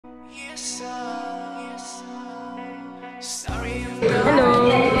Hi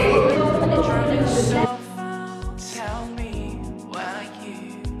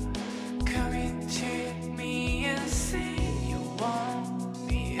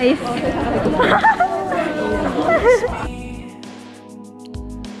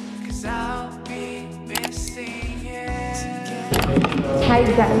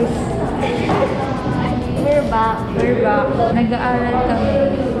guys! We're back. Nag-aaral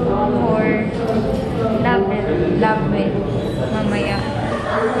kami for leapmed. Mamaya.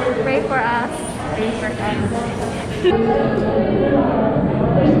 Pray for us.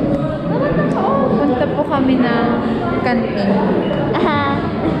 Punta po kami ng kantin.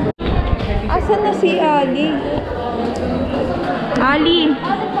 Asan na si Ali?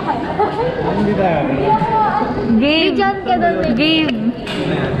 Gabe,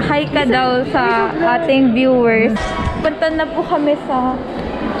 hi ka daw sa ating viewers. Punta na po kami sa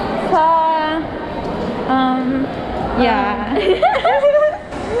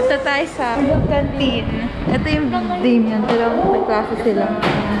Punta tayo sa canteen. Ito yung building yan. Pero nagklase sila.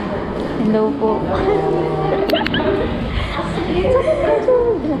 Hello po.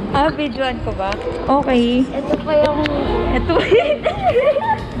 Videoan ko ba? Okay. Ito pa yung...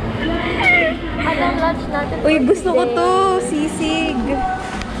 Anong lunch natin? Uy, gusto ko to. Sisig.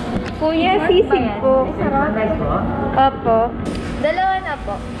 Kuya, sisig po. Opo. Dalawa na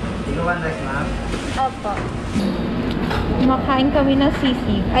po. One rice, ma'am. Opo. Makain kami ng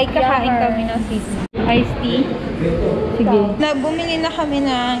sisig. Ay, kakain kami ng sisig. Iced tea? Sige. Bumili na kami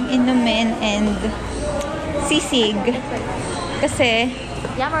ng inumin and sisig. Kasi,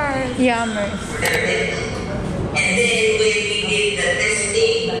 yummers.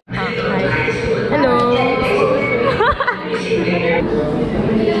 Hello!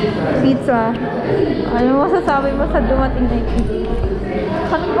 Pizza. Ano masasabi mo sa dumating na pizza?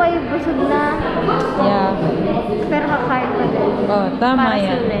 Kami po ay busog na. Yeah. Pero kakain pa din. Oh, tama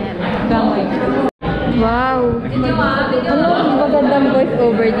yan. Tama yan. Wow! Ano magandang voice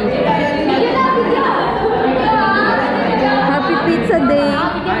over dito? Happy Pizza Day!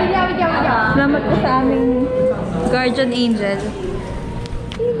 Salamat po sa aming guardian angel.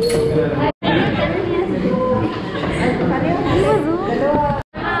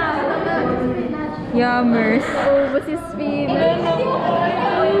 Yummers. Oh, what's his speed? Wala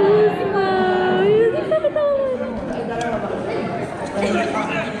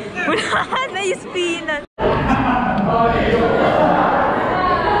na yung spinan.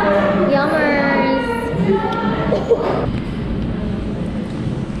 Yummers.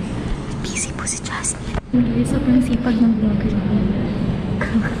 Busy po si Justin. Sobrang sipag ng vlogger.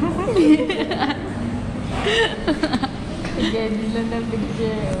 Kaya nila na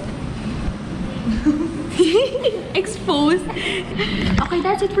picture. Exposed. Okay,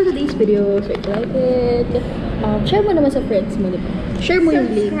 that's it for today's video. So, if you like it, share mo naman sa friends mo, diba? Share mo yung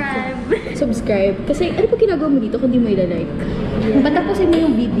link. Subscribe. Kasi, ano pa ginagawa mo dito kung di mo ilalike? Yeah. Ba't tapusin mo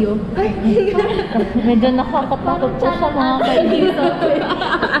yung video? Medyo nakakatakot po sa mga kaibigan.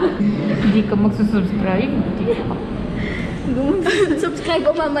 Hindi ka magsusubscribe. Subscribe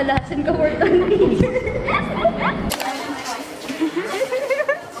o mamalasan ka for 10 minutes.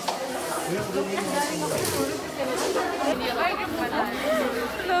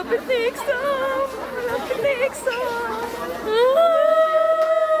 Malapit na exam!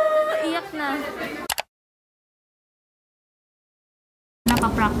 Iyak na.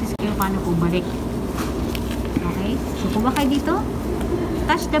 Napapractice kayo paano bumalik. Okay? So, kung ba kayo dito,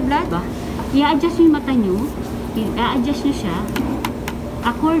 touch the blood. I-adjust yung mata nyo. I-adjust nyo siya.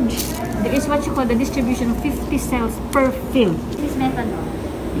 There is what you call the distribution of 50 cells per film. This is methanol,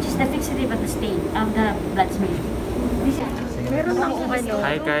 which is the fixative at the state of the blood smear. Meron akong ano.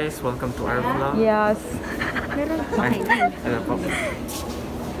 Hi guys, welcome to our vlog. Yes. Meron Okay, then. Hello po.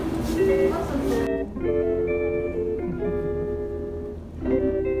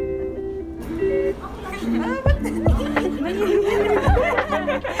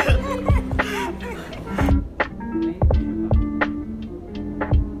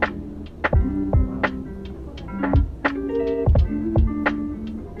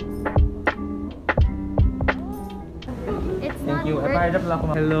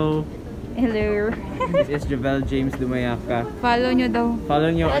 Hello. Hello. This is Jovel James Dumayaka. Follow nyo daw. Follow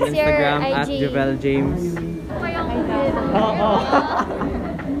nyo on What's your Instagram at IG? Jovel James. Oo.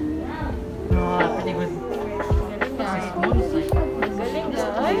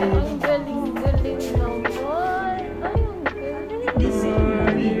 Ay, ang galing naman. Ay, ang galing.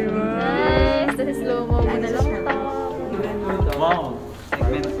 Nice. Tapos slow mo na lang to. Wow.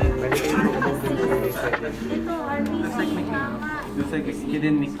 Segmented. Ito, RBC. Just like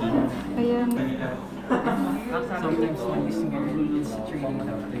Hidden Mickey. Ayan. Sometimes when we sing it's trading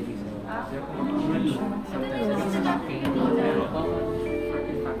without trading. Sometimes it's talking.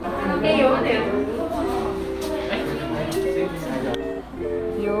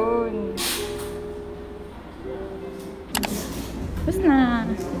 Yun. Tapos na.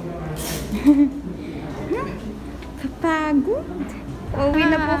 Kapagod. Uwi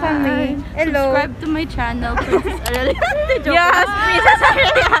na po kami. Hello. Subscribe to my channel, Princess Aurelia. Yes, Princess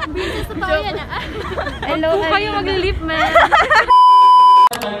Aurelia. Princess na tayo yan. Hello, Kung kayo mag-leapmed.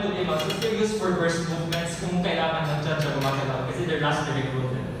 Time to give us use for burst movements kung kailangan ng tiyan siya gumagalaw kasi they're last very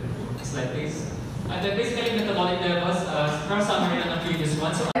good. It's like this. And then basically metabolic levels, from summary na ng previous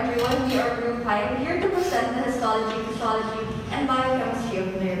one. So Everyone, we are Group 5, here to present the histology, physiology, and biochemistry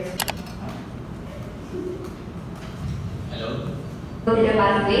of nerves. hello. Go to the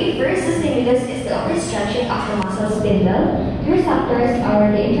pathway. First, the stimulus is the overstretching of the muscle spindle. The receptors are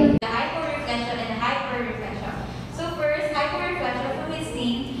the the hyporeflexion and hyperreflexion. So first, hyporeflexion, from its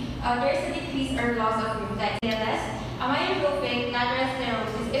name, there is a decrease or loss of reflex. Amyotrophic lateral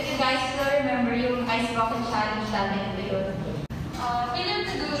sclerosis. If you guys still remember yung ice bucket challenge natin ito yun. Failure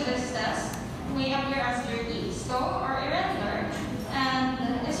to do this test may appear as dirty, slow, or irregular, and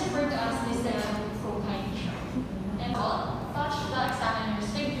is referred to as dysterocohesion. And all, touch the examiner's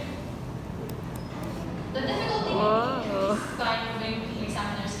finger. The difficulty is climbing the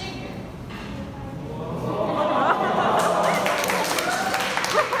examiner's finger.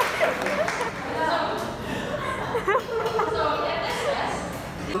 So in this test,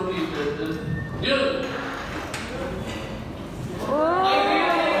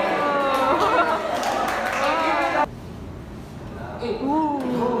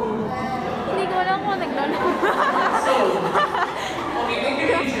 Hindi ko alam kung naglalaro.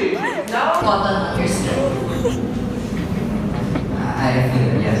 cotton on your skin. I feel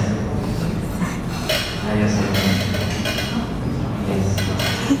it, yes. Yes, I can. Yes.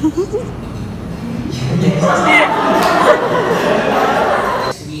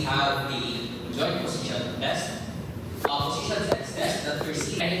 We have the joint position test. Position sense test that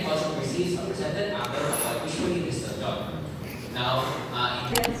perceives and it also perceives a presented angle of a visually distant joint. Now,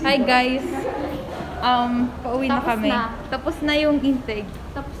 Hi guys. Pauwi na Tapos kami. na. Tapos na yung intake.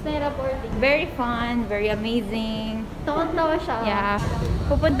 Tapos na yung reporting. Very fun, very amazing. Tawang-tawa siya. Yeah.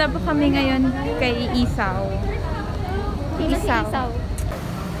 Pupunta pa kami ngayon kay Isaw. Sino si Isaw. Isaw?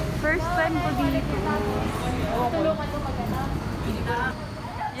 First time ko dito. Tulungan mo maghanap.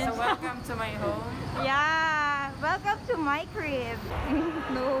 So welcome to my home. Yeah. Welcome to my crib.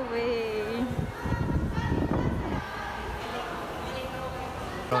 No way.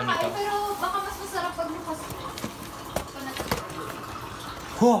 Pero baka mas masarap pag bukas.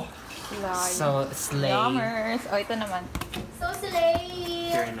 So, slay. Yummers. Oh, ito naman. So slay!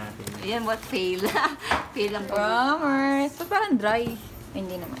 Share natin. Yan, what fail? Fail ang Yummers. So, parang dry.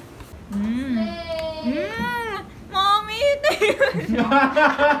 Hindi naman. Mommy!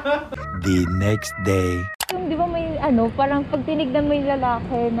 The next day. Yung, di ba may parang pag tinignan mo yung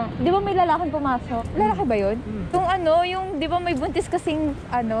lalaki na, di ba may lalaking pumasok? Lalaki ba yun? Yung yung, di ba may buntis kasing,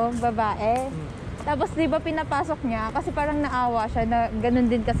 babae? Tapos di ba pinapasok niya, kasi parang naawa siya na ganun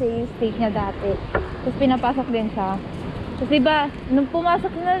din kasi yung state niya dati. Tapos pinapasok din siya. Tapos di ba, nung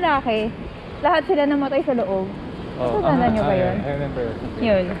pumasok yung lalaki, lahat sila namatay sa loob. Tandaan niyo ba yun? I remember.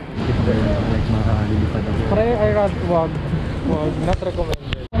 Yun. Like makalilipad ako. Pero I rather wag not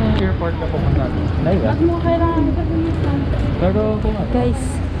recommended. Airport na pumunta. Wag mo kailangan pero kung Guys,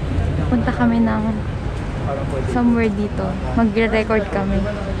 punta kami ng somewhere dito. Magre-record kami.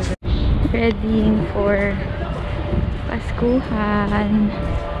 Ready for Paskuhan.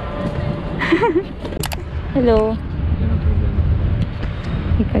 Hello.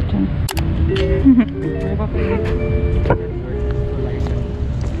 Ika dyan.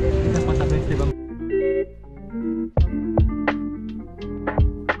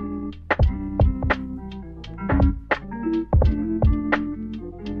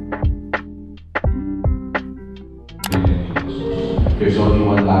 There's only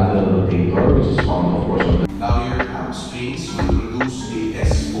one lateral rotator, which is found, of course, on the. Now your hamstrings will